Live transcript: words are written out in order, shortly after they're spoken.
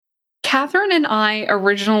Kathryn and I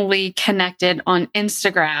originally connected on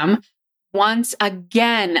Instagram. Once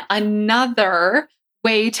again, another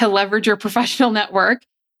way to leverage your professional network.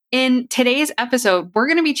 In today's episode, we're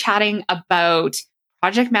going to be chatting about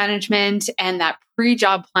project management and that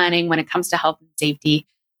pre-job planning when it comes to health and safety.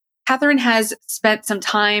 Kathryn has spent some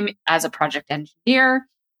time as a project engineer,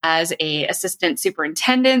 as an assistant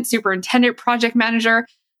superintendent project manager.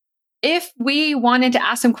 If we wanted to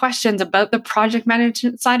ask some questions about the project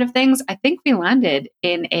management side of things, I think we landed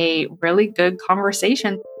in a really good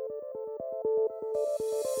conversation.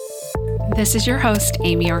 This is your host,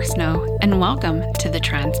 Amy Arsenault, and welcome to the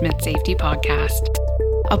Transmit Safety Podcast,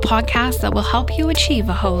 a podcast that will help you achieve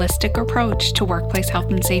a holistic approach to workplace health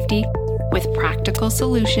and safety with practical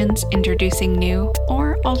solutions, introducing new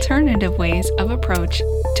or alternative ways of approach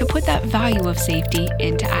to put that value of safety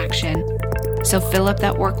into action. So fill up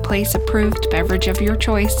that workplace approved beverage of your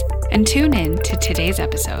choice and tune in to today's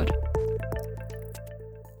episode.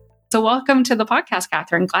 So welcome to the podcast,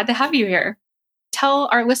 Kathryn. Glad to have you here. Tell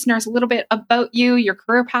our listeners a little bit about you, your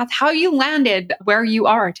career path, how you landed where you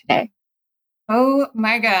are today. Oh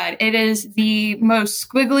my God. It is the most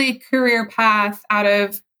squiggly career path out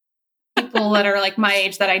of people that are like my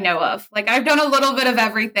age that I know of. Like I've done a little bit of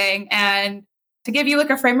everything. And to give you like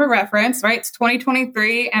a frame of reference, right? It's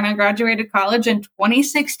 2023 and I graduated college in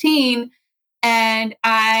 2016. And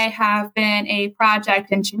I have been a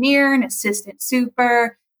project engineer, an assistant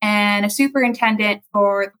super, and a superintendent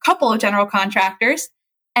for a couple of general contractors.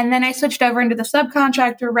 And then I switched over into the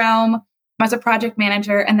subcontractor realm as a project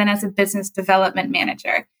manager and then as a business development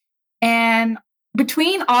manager. And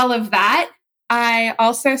between all of that, I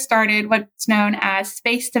also started what's known as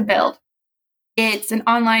Space to Build. It's an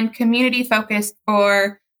online community focused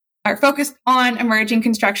on emerging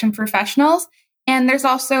construction professionals. And there's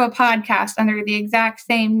also a podcast under the exact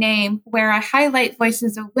same name where I highlight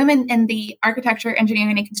voices of women in the architecture,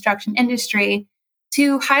 engineering, and construction industry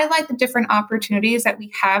to highlight the different opportunities that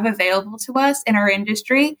we have available to us in our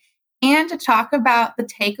industry and to talk about the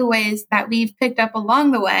takeaways that we've picked up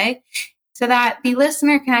along the way so that the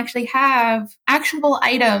listener can actually have actionable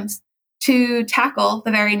items to tackle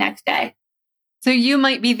the very next day. So you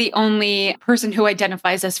might be the only person who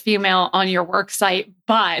identifies as female on your work site,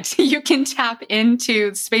 but you can tap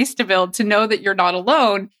into Space to Build to know that you're not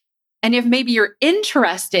alone. And if maybe you're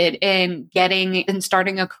interested in getting and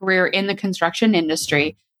starting a career in the construction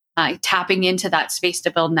industry, tapping into that Space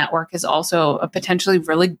to Build network is also a potentially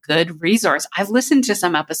really good resource. I've listened to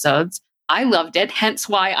some episodes. I loved it, hence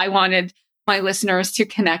why I wanted my listeners to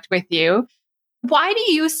connect with you. Why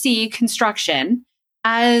do you see construction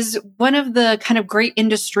as one of the kind of great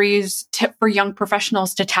industries for young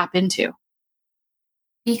professionals to tap into?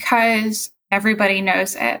 Because everybody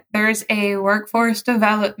knows it. There's a workforce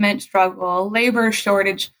development struggle, labor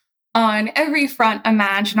shortage on every front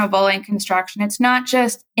imaginable in construction. It's not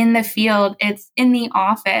just in the field, it's in the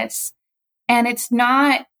office. And it's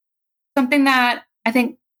not something that I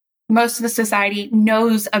think most of the society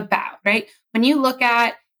knows about, right? When you look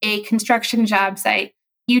at a construction job site,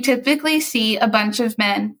 you typically see a bunch of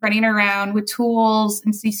men running around with tools,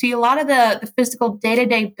 and so you see a lot of the physical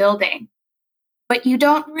day-to-day building, but you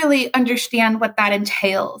don't really understand what that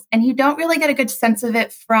entails, and you don't really get a good sense of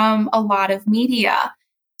it from a lot of media.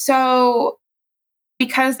 So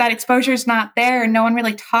because that exposure is not there and no one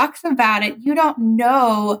really talks about it, you don't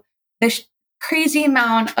know the crazy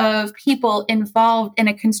amount of people involved in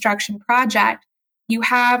a construction project. You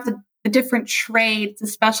have the different trades, the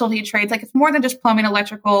specialty trades. Like it's more than just plumbing,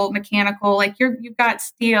 electrical, mechanical. Like you've got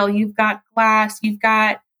steel, you've got glass, you've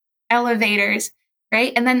got elevators,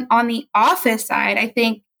 right? And then on the office side, I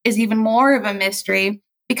think is even more of a mystery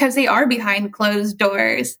because they are behind closed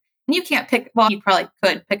doors. And you can't you probably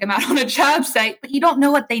could pick them out on a job site, but you don't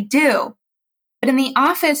know what they do. But in the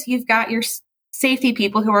office, you've got your safety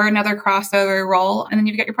people who are another crossover role. And then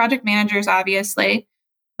you've got your project managers, obviously.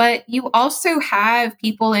 But you also have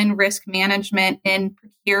people in risk management, in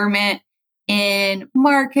procurement, in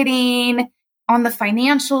marketing, on the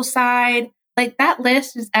financial side. Like that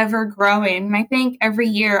list is ever growing. And I think every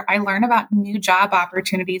year I learn about new job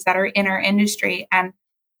opportunities that are in our industry. And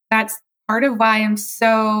that's part of why I'm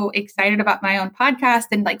so excited about my own podcast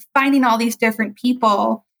and like finding all these different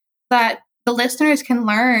people that the listeners can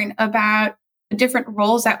learn about the different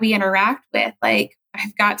roles that we interact with. Like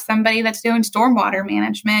I've got somebody that's doing stormwater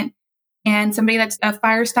management and somebody that's a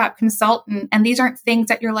fire stop consultant. And these aren't things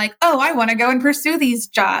that you're like, oh, I want to go and pursue these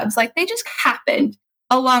jobs. Like they just happened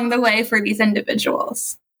along the way for these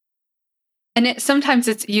individuals. And sometimes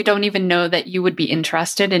you don't even know that you would be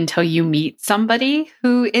interested until you meet somebody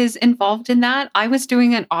who is involved in that. I was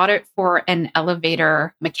doing an audit for an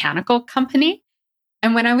elevator mechanical company.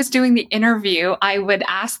 And when I was doing the interview, I would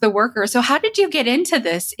ask the worker, so how did you get into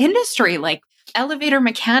this industry, like elevator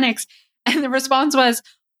mechanics? And the response was,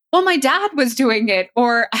 well, my dad was doing it,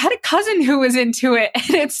 or I had a cousin who was into it.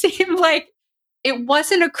 And it seemed like it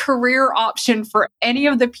wasn't a career option for any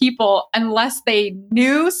of the people unless they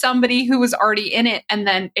knew somebody who was already in it and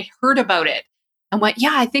then heard about it and went,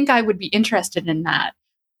 yeah, I think I would be interested in that.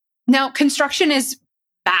 Now, construction is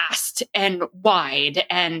vast and wide,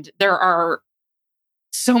 and there are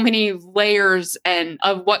so many layers and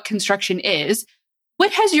of what construction is.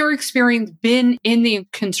 What has your experience been in the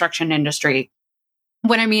construction industry?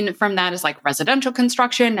 What I mean from that is like residential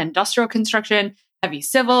construction, industrial construction, heavy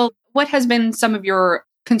civil. What has been some of your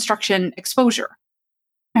construction exposure?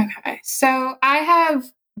 Okay. So I have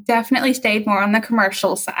definitely stayed more on the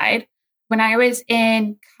commercial side. When I was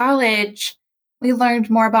in college, we learned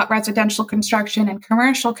more about residential construction and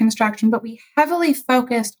commercial construction, but we heavily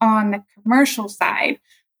focused on the commercial side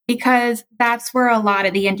because that's where a lot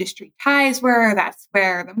of the industry ties were. That's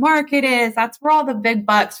where the market is. That's where all the big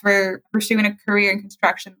bucks for pursuing a career in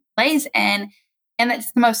construction lays in. And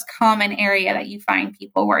that's the most common area that you find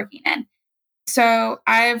people working in. So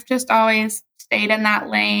I've just always stayed in that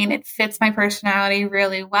lane. It fits my personality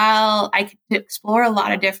really well. I could explore a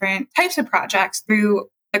lot of different types of projects through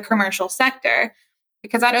the commercial sector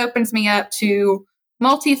because that opens me up to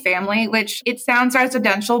multifamily, which it sounds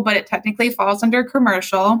residential, but it technically falls under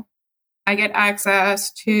commercial. I get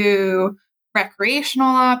access to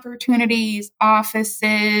recreational opportunities,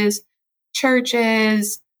 offices,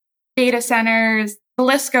 churches, data centers. The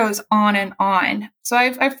list goes on and on. So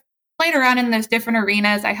I've played around in those different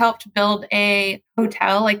arenas. I helped build a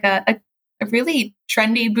hotel, like a really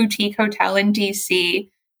trendy boutique hotel in DC,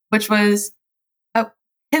 which was a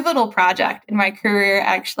pivotal project in my career,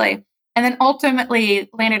 actually. And then ultimately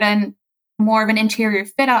landed on more of an interior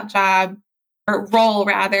fit out job or role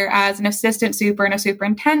rather as an assistant super and a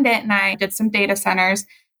superintendent. And I did some data centers.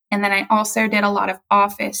 And then I also did a lot of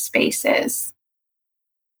office spaces.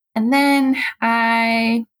 And then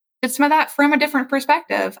I did some of that from a different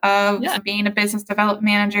perspective of being a business development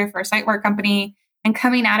manager for a site work company and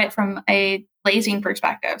coming at it from a glazing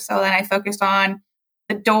perspective. So then I focused on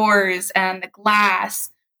the doors and the glass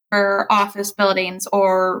for office buildings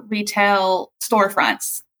or retail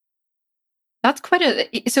storefronts. That's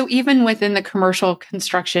so even within the commercial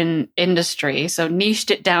construction industry, so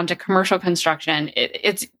niched it down to commercial construction,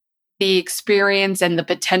 it's the experience and the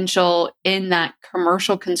potential in that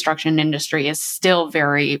commercial construction industry is still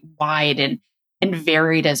very wide and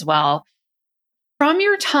varied as well. From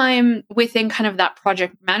your time within kind of that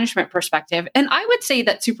project management perspective, and I would say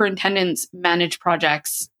that superintendents manage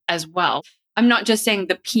projects as well. I'm not just saying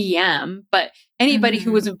the PM, but anybody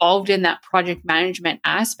who was involved in that project management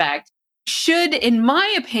aspect should, in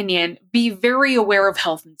my opinion, be very aware of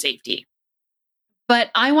health and safety.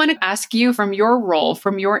 But I want to ask you from your role,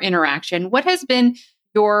 from your interaction, what has been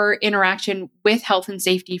your interaction with health and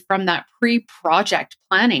safety from that pre-project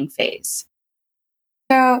planning phase?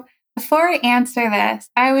 So before I answer this,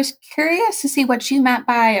 I was curious to see what you meant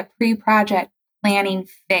by a pre-project planning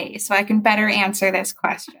phase so I can better answer this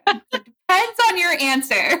question. It depends on your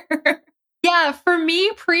answer. Yeah, for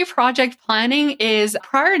me, pre-project planning is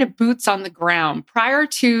prior to boots on the ground, prior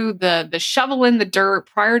to the shovel in the dirt,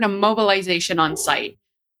 prior to mobilization on site,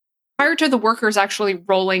 prior to the workers actually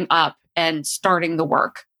rolling up and starting the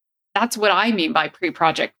work. That's what I mean by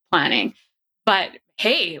pre-project planning. But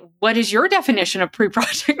hey, what is your definition of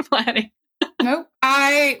pre-project planning? Nope.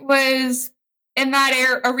 I was in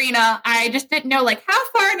that arena. I just didn't know, like, how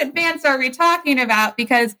far in advance are we talking about?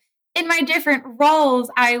 Because in my different roles,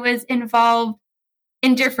 I was involved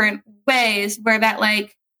in different ways where that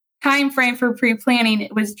like time frame for pre-planning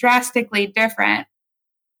was drastically different.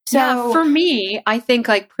 So yeah, for me, I think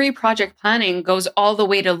like pre-project planning goes all the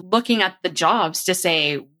way to looking at the jobs to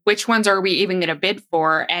say, which ones are we even going to bid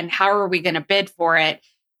for and how are we going to bid for it?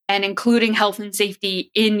 And including health and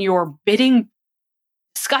safety in your bidding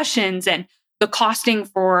discussions and the costing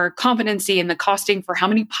for competency and the costing for how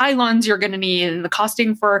many pylons you're going to need and the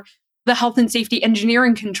costing for the health and safety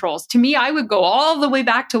engineering controls. To me, I would go all the way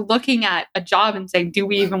back to looking at a job and saying, do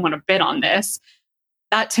we even want to bid on this?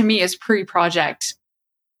 That to me is pre-project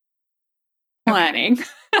planning.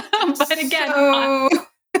 But again,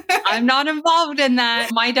 I'm not involved in that.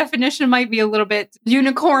 My definition might be a little bit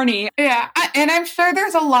unicorny. Yeah. And I'm sure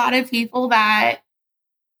there's a lot of people that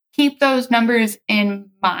keep those numbers in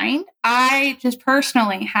mind. I just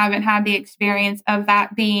personally haven't had the experience of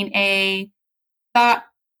that being a thought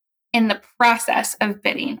in the process of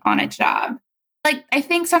bidding on a job. Like, I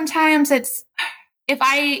think sometimes when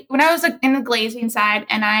I was in the glazing side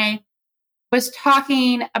and I was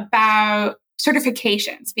talking about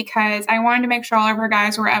certifications because I wanted to make sure all of our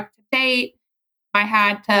guys were up to date. I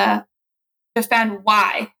had to defend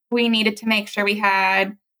why we needed to make sure we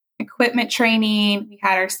had equipment training, we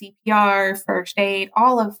had our CPR, first aid,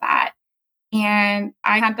 all of that. And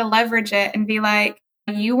I had to leverage it and be like,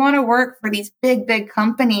 you want to work for these big, big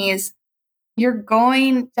companies, you're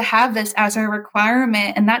going to have this as a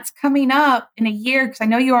requirement. And that's coming up in a year because I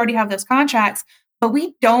know you already have those contracts, but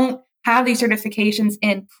we don't have these certifications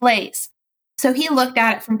in place. So he looked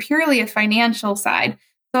at it from purely a financial side.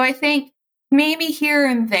 So I think maybe here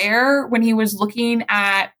and there, when he was looking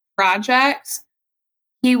at projects,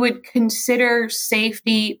 he would consider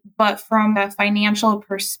safety, but from a financial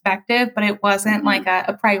perspective, but it wasn't like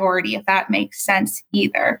a priority, if that makes sense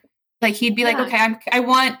either. Like he'd be like, okay, I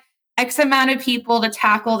want X amount of people to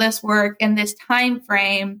tackle this work in this time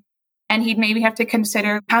frame. And he'd maybe have to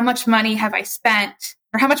consider how much money have I spent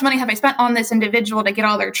on this individual to get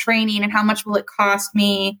all their training, and how much will it cost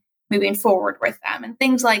me moving forward with them, and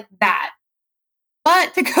things like that.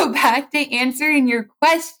 But to go back to answering your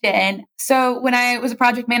question, so when I was a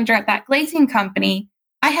project manager at that glazing company,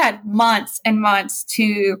 I had months and months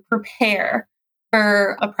to prepare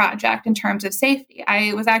for a project in terms of safety.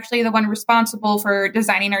 I was actually the one responsible for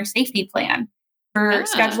designing our safety plan, for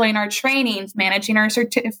scheduling our trainings, managing our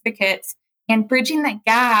certificates, and bridging that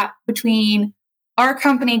gap between our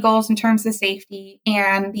company goals in terms of safety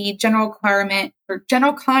and the general requirement or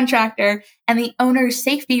general contractor and the owner's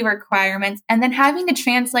safety requirements, and then having to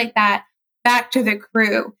translate that back to the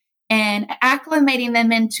crew and acclimating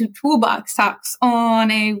them into toolbox talks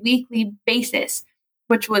on a weekly basis,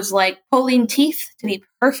 which was like pulling teeth, to be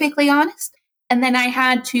perfectly honest. And then I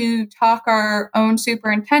had to talk our own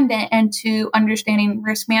superintendent into understanding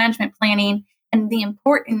risk management planning and the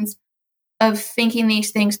importance of thinking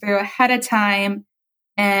these things through ahead of time,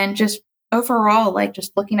 and just overall, like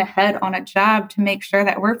just looking ahead on a job to make sure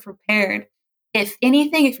that we're prepared. If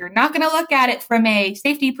anything, if you're not going to look at it from a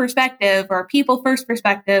safety perspective or a people first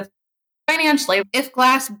perspective, financially, if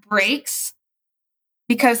glass breaks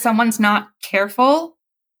because someone's not careful,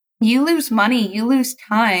 you lose money, you lose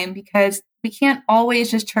time, because we can't always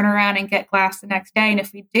just turn around and get glass the next day. And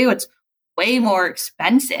if we do, it's way more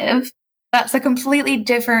expensive. That's a completely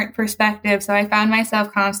different perspective. So I found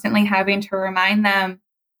myself constantly having to remind them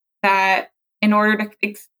that in order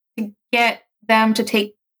to get them to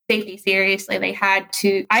take safety seriously, I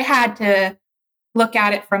had to look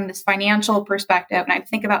at it from this financial perspective. And I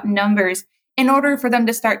think about numbers in order for them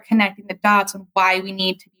to start connecting the dots on why we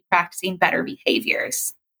need to be practicing better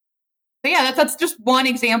behaviors. So yeah, that's just one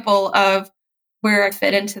example of where I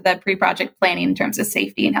fit into the pre-project planning in terms of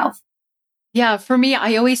safety and health. Yeah, for me,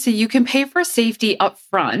 I always say you can pay for safety up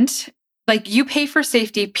front. Like you pay for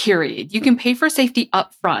safety, period. You can pay for safety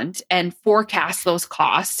up front and forecast those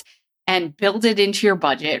costs and build it into your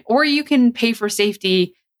budget, or you can pay for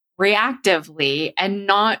safety reactively and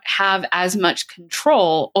not have as much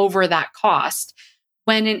control over that cost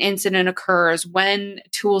when an incident occurs, when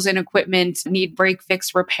tools and equipment need break,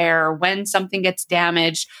 fix, repair, when something gets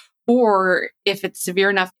damaged, or if it's severe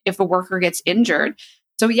enough, if a worker gets injured.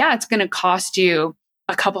 So yeah, it's going to cost you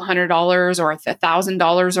a couple $100 or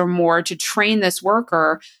 $1,000 or more to train this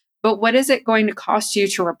worker. But what is it going to cost you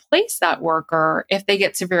to replace that worker if they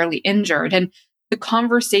get severely injured? And the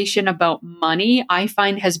conversation about money, I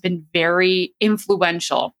find, has been very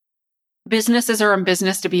influential. Businesses are in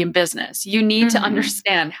business to be in business. You need to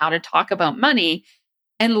understand how to talk about money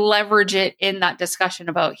and leverage it in that discussion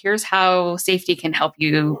about here's how safety can help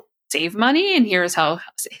you save money, and here's how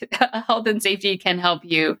health and safety can help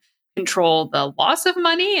you control the loss of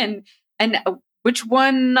money. And which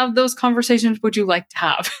one of those conversations would you like to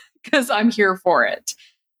have? Because I'm here for it.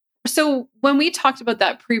 So when we talked about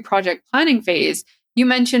that pre-project planning phase, you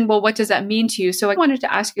mentioned, well, what does that mean to you? So I wanted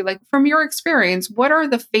to ask you, like, from your experience, what are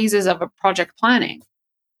the phases of a project planning?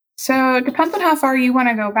 So it depends on how far you want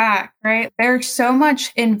to go back, right? There's so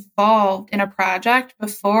much involved in a project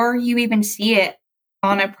before you even see it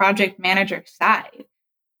on a project manager side,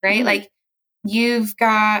 right? Like you've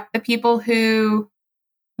got the people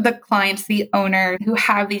the clients, the owner, who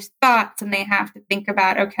have these thoughts and they have to think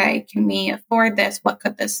about, okay, can we afford this? What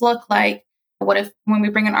could this look like? What if when we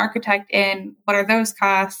bring an architect in, what are those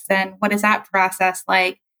costs? And what is that process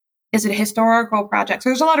like? Is it a historical project? So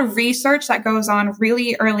there's a lot of research that goes on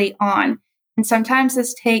really early on. And sometimes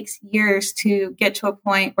this takes years to get to a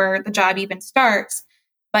point where the job even starts.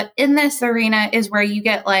 But in this arena is where you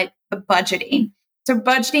get like the budgeting. So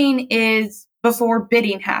budgeting is before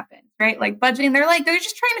bidding happens, right? Like budgeting, they're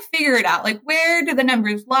just trying to figure it out. Like, where do the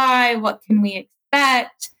numbers lie? What can we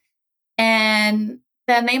expect? And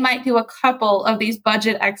then they might do a couple of these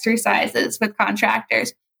budget exercises with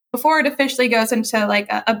contractors before it officially goes into like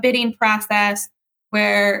a bidding process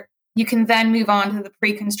where you can then move on to the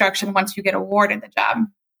pre-construction once you get awarded the job.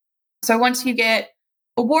 So once you get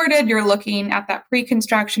awarded, you're looking at that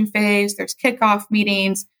pre-construction phase. There's kickoff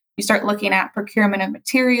meetings. You start looking at procurement of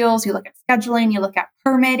materials. You look at scheduling. You look at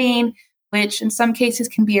permitting, which in some cases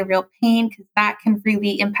can be a real pain because that can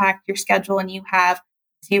really impact your schedule and you have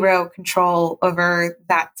zero control over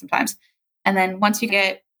that sometimes. And then once you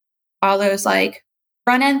get all those like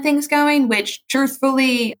front end things going, which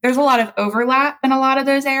truthfully, there's a lot of overlap in a lot of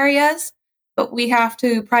those areas, but we have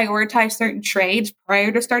to prioritize certain trades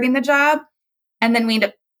prior to starting the job. And then we end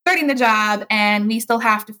up starting the job and we still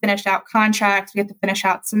have to finish out contracts. We have to finish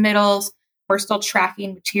out submittals. We're still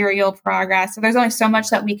tracking material progress. So there's only so much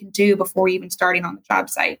that we can do before even starting on the job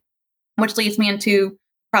site, which leads me into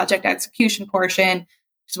project execution portion,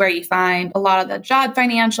 which is where you find a lot of the job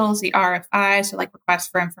financials, the RFIs, so like requests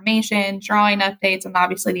for information, drawing updates, and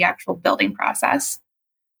obviously the actual building process.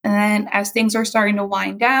 And then as things are starting to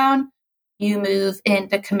wind down, you move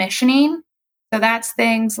into commissioning. So that's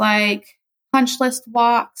things like punch list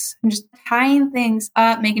walks and just tying things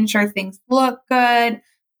up, making sure things look good,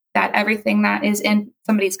 that everything that is in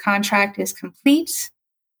somebody's contract is complete.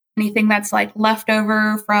 Anything that's like left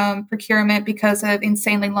over from procurement because of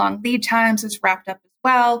insanely long lead times is wrapped up as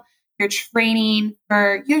well. Your training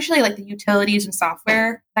for usually like the utilities and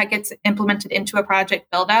software that gets implemented into a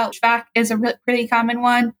project build out. HVAC is a pretty common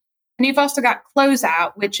one. And you've also got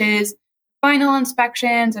closeout, which is final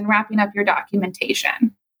inspections and wrapping up your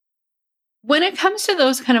documentation. When it comes to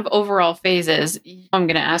those kind of overall phases, I'm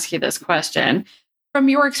going to ask you this question. From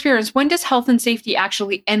your experience, when does health and safety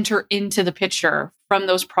actually enter into the picture from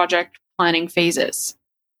those project planning phases?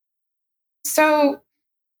 So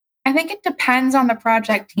I think it depends on the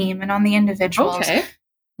project team and on the individuals. Okay.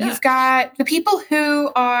 You've got the people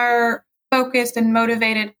who are focused and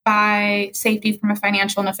motivated by safety from a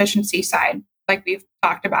financial and efficiency side, like we've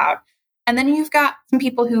talked about. And then you've got some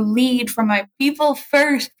people who lead from a people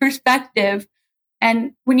first perspective.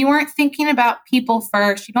 And when you aren't thinking about people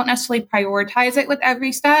first, you don't necessarily prioritize it with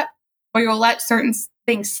every step, or you'll let certain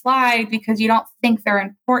things slide because you don't think they're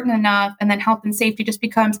important enough. And then health and safety just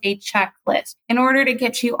becomes a checklist. In order to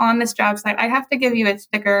get you on this job site, I have to give you a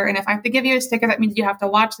sticker. And if I have to give you a sticker, that means you have to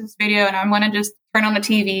watch this video and I'm going to just turn on the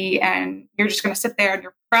TV and you're just going to sit there and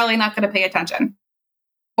you're probably not going to pay attention.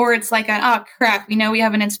 Or it's like, oh crap, we know we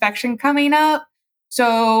have an inspection coming up.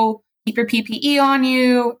 So keep your PPE on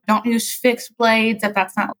you. Don't use fixed blades if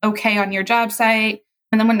that's not okay on your job site.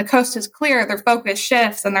 And then when the coast is clear, their focus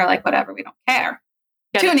shifts and they're like, whatever, we don't care.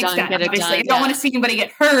 To an extent, obviously. You don't want to see anybody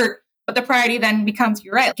get hurt, but the priority then becomes,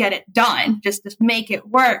 you're right, get it done. Just make it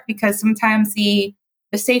work, because sometimes the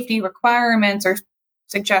safety requirements or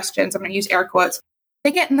suggestions, I'm going to use air quotes,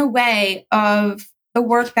 they get in the way of the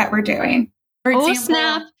work that we're doing. For example,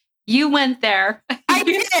 snap. You went there. I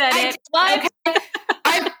did. Said it.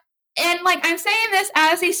 Okay. I'm saying this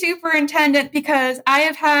as a superintendent because I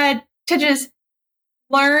have had to just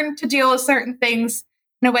learn to deal with certain things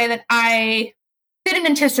in a way that I didn't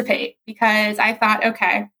anticipate, because I thought,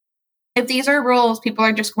 okay, if these are rules, people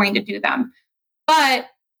are just going to do them. But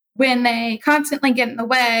when they constantly get in the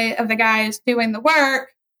way of the guys doing the work,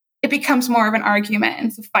 it becomes more of an argument and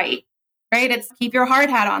it's a fight. Right? It's keep your hard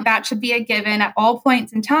hat on. That should be a given at all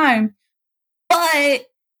points in time. But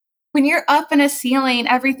when you're up in a ceiling,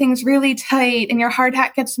 everything's really tight and your hard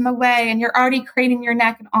hat gets in the way and you're already craning your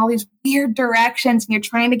neck in all these weird directions and you're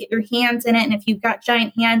trying to get your hands in it. And if you've got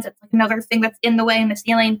giant hands, it's like another thing that's in the way in the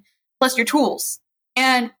ceiling, plus your tools.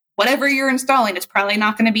 And whatever you're installing is probably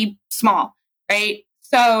not going to be small, right?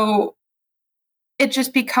 So it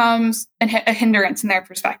just becomes a hindrance in their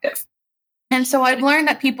perspective. And so I've learned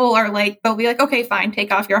that people are like, they'll be like, okay, fine,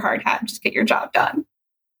 take off your hard hat and just get your job done.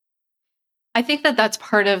 I think that that's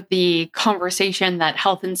part of the conversation that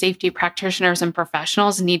health and safety practitioners and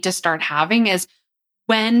professionals need to start having, is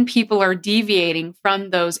when people are deviating from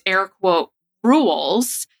those air quote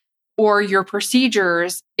rules or your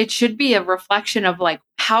procedures, it should be a reflection of like,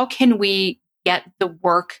 how can we get the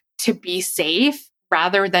work to be safe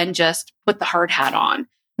rather than just put the hard hat on?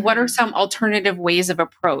 What are some alternative ways of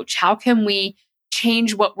approach? How can we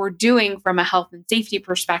change what we're doing from a health and safety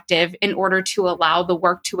perspective in order to allow the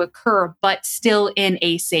work to occur, but still in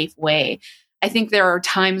a safe way? I think there are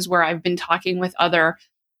times where I've been talking with other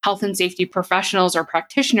health and safety professionals or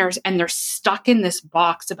practitioners, and they're stuck in this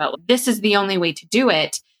box about this is the only way to do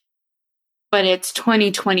it. But it's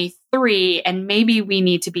 2023 3, and maybe we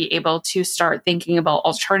need to be able to start thinking about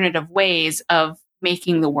alternative ways of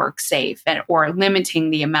making the work safe or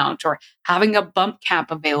limiting the amount or having a bump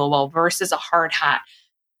cap available versus a hard hat.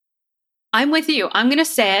 I'm with you. I'm going to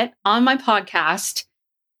say it on my podcast.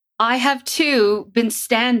 I have too been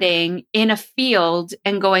standing in a field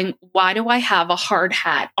and going, why do I have a hard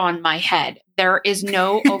hat on my head? There is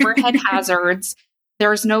no overhead hazards.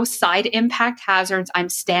 There's no side impact hazards. I'm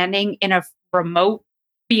standing in a remote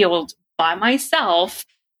field by myself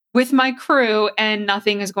with my crew and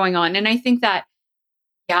nothing is going on. And I think that,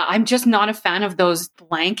 yeah, I'm just not a fan of those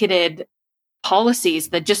blanketed policies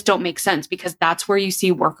that just don't make sense, because that's where you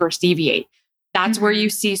see workers deviate. That's where you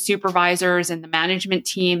see supervisors and the management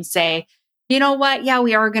team say, you know what? Yeah,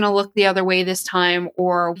 we are going to look the other way this time,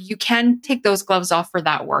 or you can take those gloves off for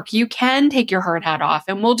that work. You can take your hard hat off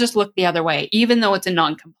and we'll just look the other way, even though it's a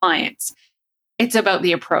non-compliance. It's about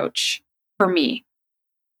the approach for me.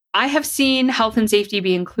 I have seen health and safety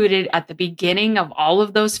be included at the beginning of all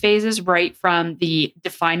of those phases, right from the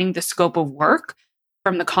defining the scope of work,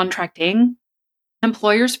 from the contracting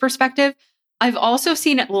employer's perspective. I've also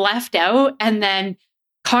seen it left out, and then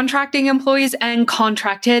contracting employees and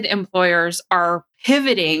contracted employers are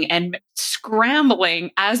pivoting and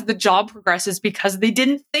scrambling as the job progresses because they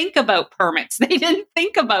didn't think about permits. They didn't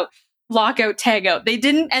think about lockout, tagout. They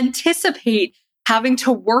didn't anticipate having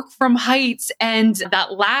to work from heights, and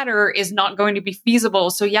that ladder is not going to be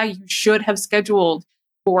feasible. So yeah, you should have scheduled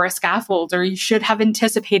for a scaffold, or you should have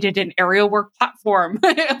anticipated an aerial work platform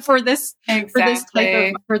for this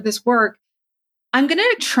for this work. I'm going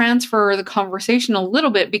to transfer the conversation a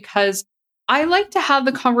little bit, because I like to have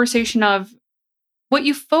the conversation of what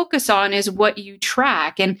you focus on is what you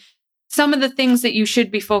track. And some of the things that you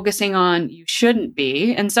should be focusing on, you shouldn't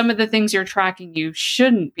be. And some of the things you're tracking, you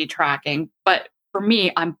shouldn't be tracking. But for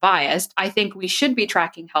me, I'm biased. I think we should be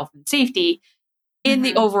tracking health and safety in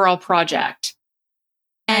the overall project.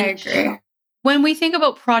 And I agree. When we think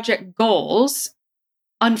about project goals,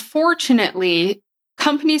 unfortunately,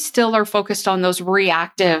 companies still are focused on those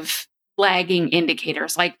reactive lagging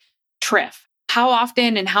indicators like TRIF. How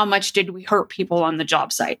often and how much did we hurt people on the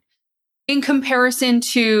job site? In comparison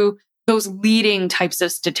to those leading types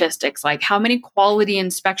of statistics, like how many quality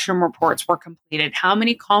inspection reports were completed, how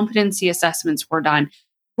many competency assessments were done,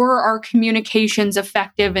 were our communications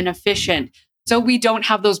effective and efficient? So we don't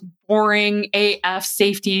have those boring AF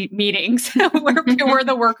safety meetings where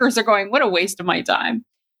the workers are going, what a waste of my time.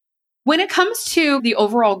 When it comes to the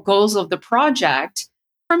overall goals of the project,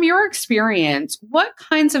 from your experience, what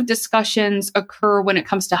kinds of discussions occur when it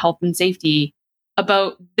comes to health and safety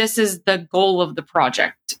about this is the goal of the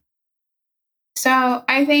project? So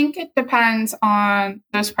I think it depends on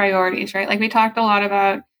those priorities, right? Like we talked a lot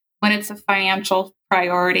about when it's a financial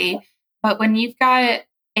priority, but when you've got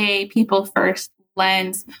a people first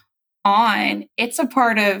lens on, it's a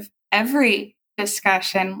part of every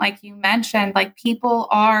discussion. Like you mentioned, like people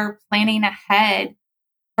are planning ahead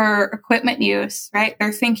for equipment use, right?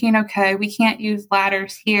 They're thinking, okay, we can't use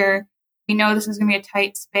ladders here. We know this is going to be a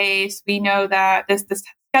tight space. We know that this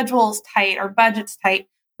schedule's tight, our budget's tight.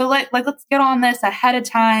 So let's get on this ahead of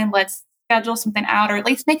time. Let's schedule something out, or at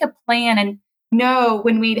least make a plan and know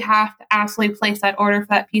when we'd have to absolutely place that order for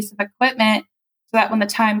that piece of equipment, so that when the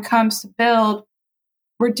time comes to build,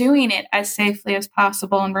 we're doing it as safely as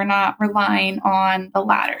possible and we're not relying on the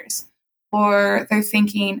ladders. Or they're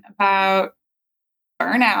thinking about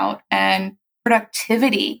burnout and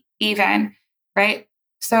productivity even, right?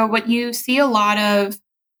 So what you see a lot of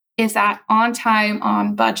is that on time,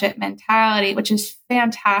 on budget mentality, which is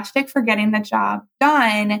fantastic for getting the job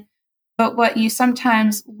done. But what you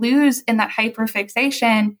sometimes lose in that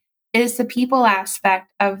hyperfixation is the people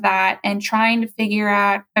aspect of that, and trying to figure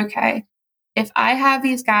out, okay, if I have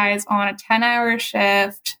these guys on a 10-hour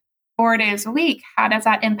shift, 4 days a week, how does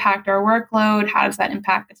that impact our workload? How does that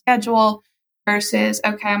impact the schedule? Versus,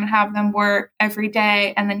 okay, I'm going to have them work every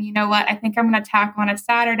day. And then, you know what? I think I'm going to tack on a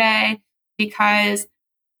Saturday because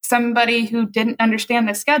somebody who didn't understand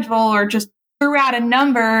the schedule or just threw out a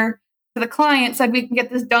number to the client said we can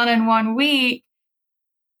get this done in 1 week.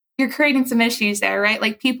 You're creating some issues there, right?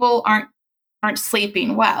 Like people aren't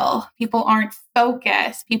sleeping well. People aren't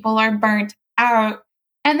focused. People are burnt out.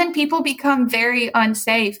 And then people become very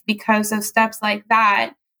unsafe because of steps like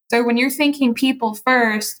that. So when you're thinking people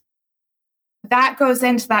first, that goes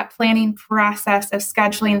into that planning process of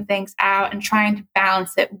scheduling things out and trying to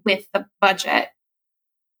balance it with the budget.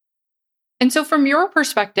 And so from your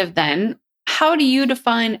perspective then, how do you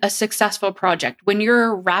define a successful project? When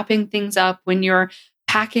you're wrapping things up, when you're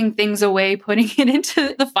packing things away, putting it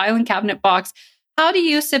into the filing cabinet box, How do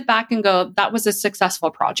you sit back and go, that was a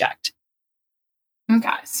successful project? Okay.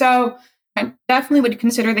 So I definitely would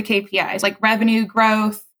consider the KPIs like revenue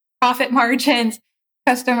growth, profit margins,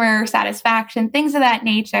 customer satisfaction, things of that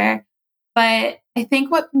nature. But I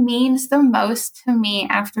think what means the most to me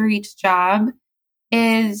after each job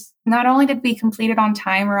is not only did we complete it on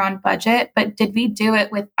time or on budget, but did we do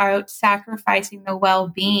it without sacrificing the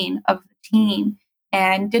well-being of the team?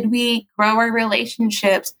 And did we grow our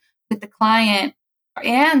relationships with the client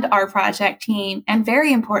and our project team? And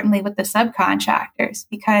very importantly, with the subcontractors,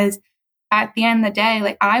 because at the end of the day,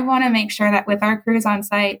 like I want to make sure that with our crews on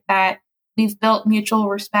site that we've built mutual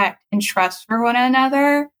respect and trust for one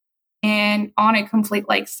another. And on a complete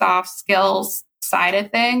like soft skills side of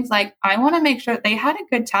things, like I want to make sure they had a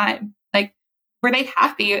good time. Like, were they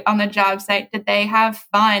happy on the job site? Did they have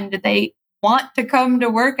fun? Did they want to come to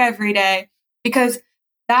work every day? Because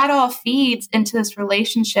that all feeds into this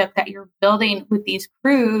relationship that you're building with these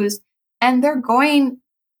crews. And they're going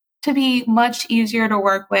to be much easier to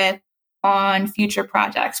work with on future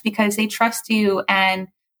projects because they trust you and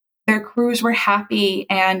their crews were happy.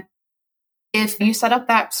 And if you set up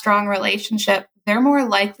that strong relationship, they're more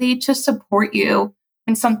likely to support you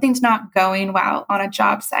when something's not going well on a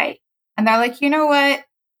job site. And they're like, you know what?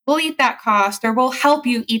 We'll eat that cost, or we'll help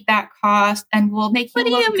you eat that cost, and we'll make you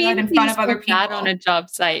look good in front of other people. Bad on a job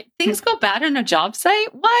site? Things go bad on a job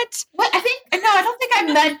site? What? I don't think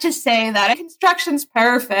I meant to say that. Construction's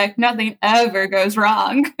perfect. Nothing ever goes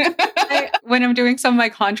wrong. When I'm doing some of my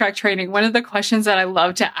contract training, one of the questions that I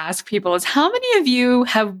love to ask people is, how many of you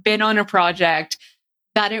have been on a project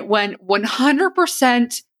that it went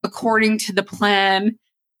 100% according to the plan,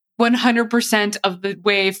 100% of the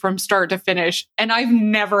way from start to finish? And I've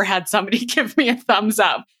never had somebody give me a thumbs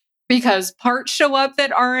up because parts show up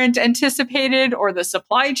that aren't anticipated, or the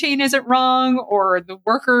supply chain isn't wrong, or the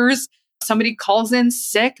workers, somebody calls in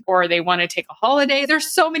sick, or they want to take a holiday.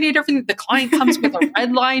 There's so many different, the client comes with a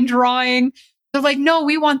red line drawing. They're like, no,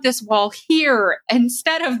 we want this wall here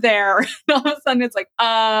instead of there. And all of a sudden it's like,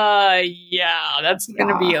 yeah, that's going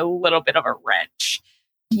to be a little bit of a wrench.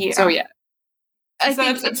 Yeah. So yeah. I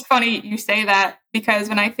think it's funny you say that, because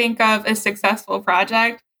when I think of a successful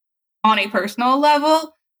project on a personal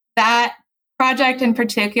level, that project in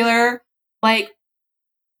particular, like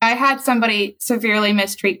I had somebody severely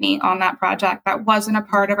mistreat me on that project that wasn't a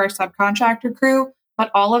part of our subcontractor crew,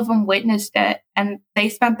 but all of them witnessed it. And they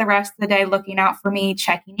spent the rest of the day looking out for me,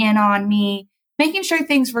 checking in on me, making sure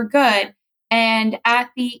things were good. And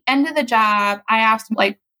at the end of the job, I asked them,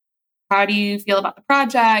 like, how do you feel about the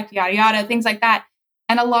project? Yada, yada, things like that.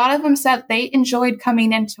 And a lot of them said they enjoyed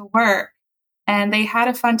coming into work and they had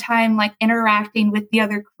a fun time like interacting with the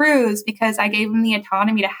other crews because I gave them the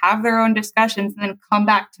autonomy to have their own discussions and then come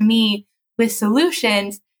back to me with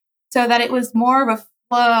solutions, so that it was more of a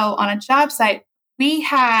flow on a job site. We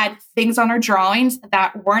had things on our drawings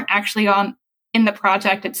that weren't actually on in the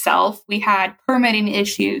project itself. We had permitting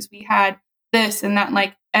issues. We had this and that,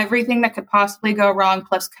 like everything that could possibly go wrong,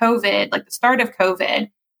 plus COVID, like the start of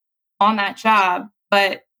COVID on that job.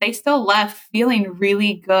 But they still left feeling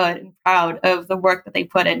really good and proud of the work that they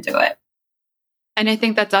put into it. And I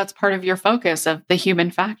think that that's part of your focus of the human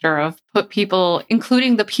factor of put people,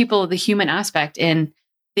 including the people, the human aspect in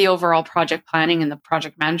the overall project planning and the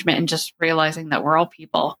project management, and just realizing that we're all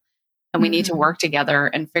people and we need to work together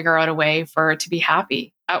and figure out a way for it to be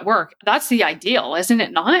happy at work. That's the ideal, isn't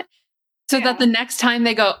it not? So that the next time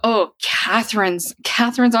they go, oh, Kathryn's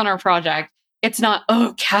on our project. It's not,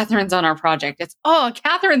 oh, Kathryn's on our project. It's, oh,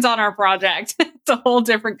 Kathryn's on our project. It's a whole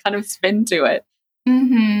different kind of spin to it.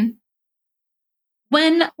 Mm-hmm.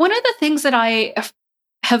 When one of the things that I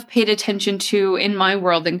have paid attention to in my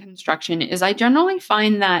world in construction is I generally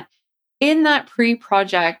find that in that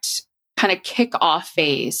pre-project kind of kickoff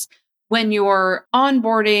phase, when you're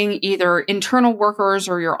onboarding either internal workers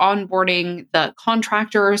or you're onboarding the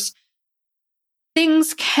contractors,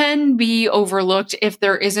 things can be overlooked if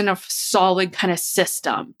there isn't a solid kind of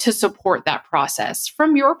system to support that process.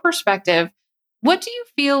 From your perspective, what do you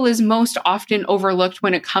feel is most often overlooked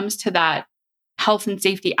when it comes to that health and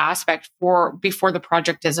safety aspect for before the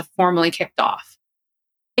project is formally kicked off?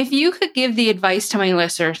 If you could give the advice to my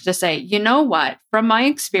listeners to say, you know what, from my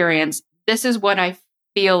experience, this is what I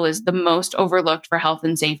feel is the most overlooked for health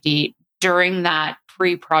and safety during that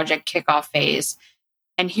pre-project kickoff phase,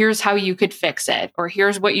 and here's how you could fix it, or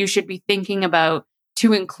here's what you should be thinking about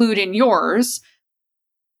to include in yours,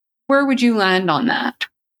 where would you land on that?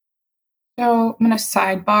 So I'm going to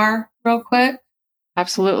sidebar real quick.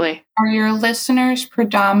 Absolutely. Are your listeners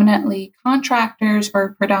predominantly contractors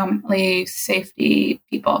or predominantly safety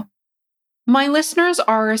people? My listeners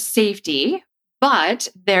are safety, but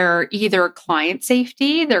they're either client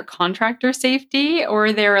safety, they're contractor safety,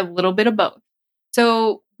 or they're a little bit of both.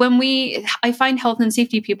 So I find health and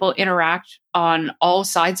safety people interact on all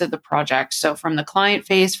sides of the project. So from the client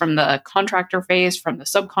phase, from the contractor phase, from the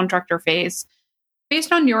subcontractor phase.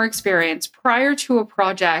 Based on your experience prior to a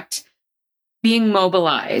project being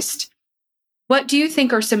mobilized, what do you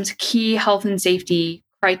think are some key health and safety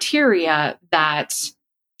criteria that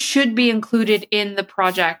should be included in the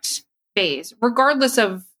project phase, regardless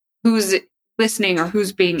of who's listening or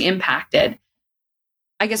who's being impacted?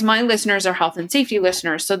 I guess my listeners are health and safety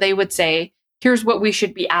listeners, so they would say, here's what we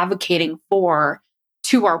should be advocating for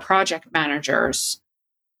to our project managers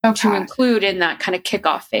to include in that kind of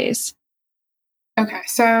kickoff phase. Okay,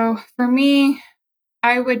 so for me,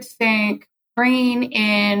 I would think bringing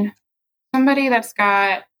in somebody that's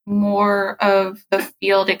got more of the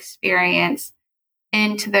field experience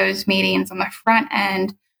into those meetings on the front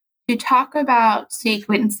end to talk about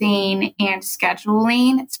sequencing and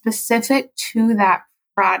scheduling specific to that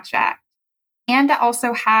project, and to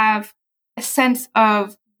also have a sense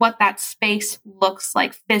of what that space looks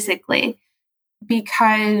like physically,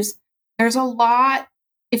 because there's a lot.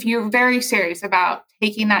 If you're very serious about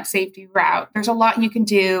taking that safety route, there's a lot you can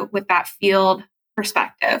do with that field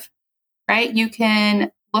perspective, right? You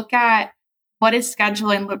can look at what is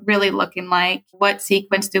scheduling really looking like? What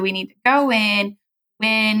sequence do we need to go in?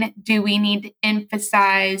 When do we need to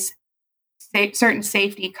emphasize certain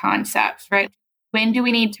safety concepts, right? When do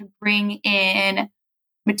we need to bring in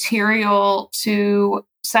material to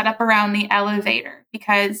set up around the elevator?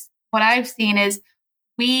 Because what I've seen is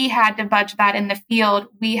we had to budget that in the field.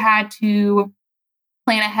 We had to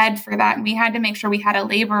plan ahead for that. And we had to make sure we had a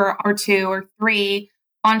laborer or two or three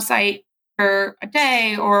on site for a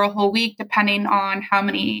day or a whole week, depending on how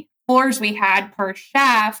many floors we had per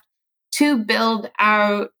shaft, to build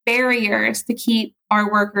out barriers to keep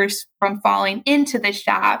our workers from falling into the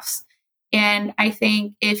shafts. And I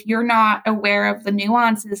think if you're not aware of the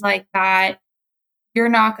nuances like that, you're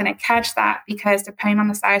not going to catch that, because depending on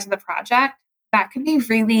the size of the project, that can be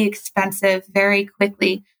really expensive very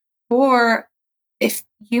quickly. Or if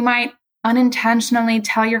you might unintentionally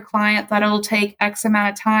tell your client that it'll take X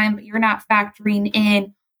amount of time, but you're not factoring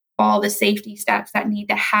in all the safety steps that need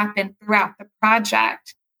to happen throughout the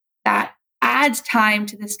project, that adds time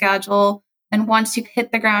to the schedule. And once you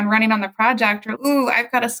hit the ground running on the project, or,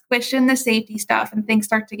 I've got to squish in the safety stuff, and things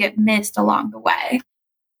start to get missed along the way.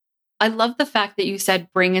 I love the fact that you said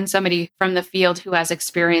bring in somebody from the field who has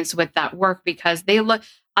experience with that work, because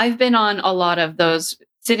I've been on a lot of those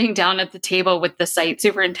sitting down at the table with the site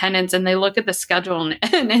superintendents, and they look at the schedule and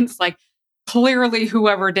it's like, clearly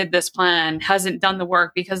whoever did this plan hasn't done the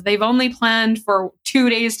work, because they've only planned for 2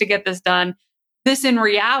 days to get this done. This in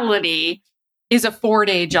reality is a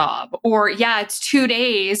 4-day job. Or it's 2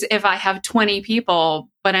 days if I have 20 people,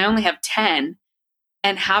 but I only have 10.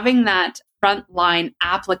 And having that frontline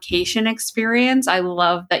application experience, I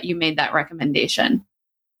love that you made that recommendation.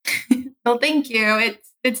 Well, thank you.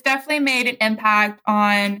 It's definitely made an impact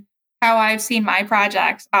on how I've seen my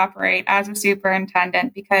projects operate as a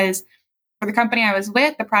superintendent, because for the company I was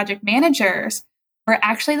with, the project managers were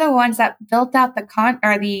actually the ones that built out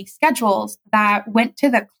the schedules that went to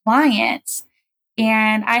the clients.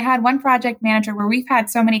 And I had one project manager where we've had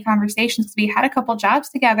so many conversations. We had a couple jobs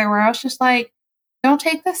together where I was just like, don't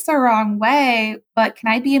take this the wrong way, but can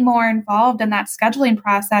I be more involved in that scheduling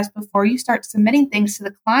process before you start submitting things to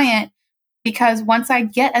the client? Because once I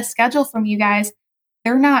get a schedule from you guys,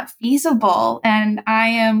 they're not feasible, and I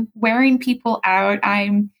am wearing people out.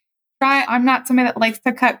 I'm not somebody that likes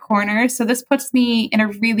to cut corners. So this puts me in a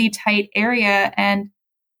really tight area, and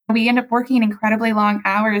we end up working incredibly long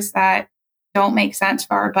hours that don't make sense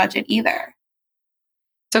for our budget either.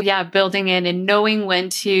 So building in and knowing when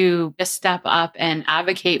to just step up and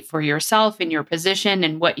advocate for yourself and your position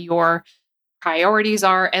and what your priorities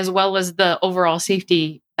are, as well as the overall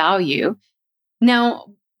safety value. Now,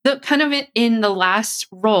 the kind of in the last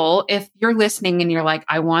role, if you're listening and you're like,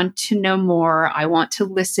 I want to know more, I want to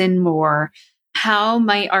listen more, how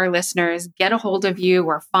might our listeners get a hold of you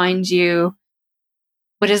or find you?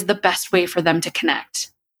 What is the best way for them to connect?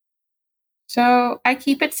 So I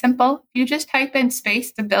keep it simple. If you just type in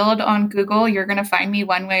space to build on Google, you're going to find me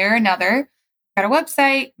one way or another. I've got a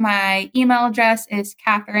website. My email address is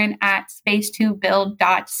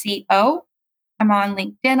Kathryn@space2build.co. I'm on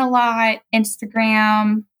LinkedIn a lot,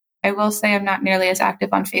 Instagram. I will say I'm not nearly as active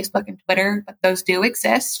on Facebook and Twitter, but those do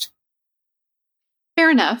exist. Fair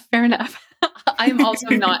enough. I'm also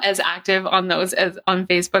not as active on those as on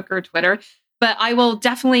Facebook or Twitter, but I will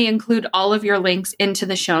definitely include all of your links into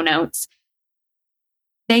the show notes.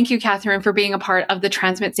 Thank you, Kathryn, for being a part of the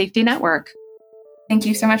Transmit Safety Network. Thank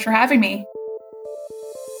you so much for having me.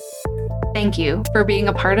 Thank you for being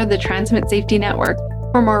a part of the Transmit Safety Network.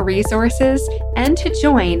 For more resources and to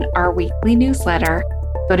join our weekly newsletter,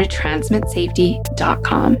 go to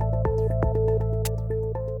transmitsafety.com.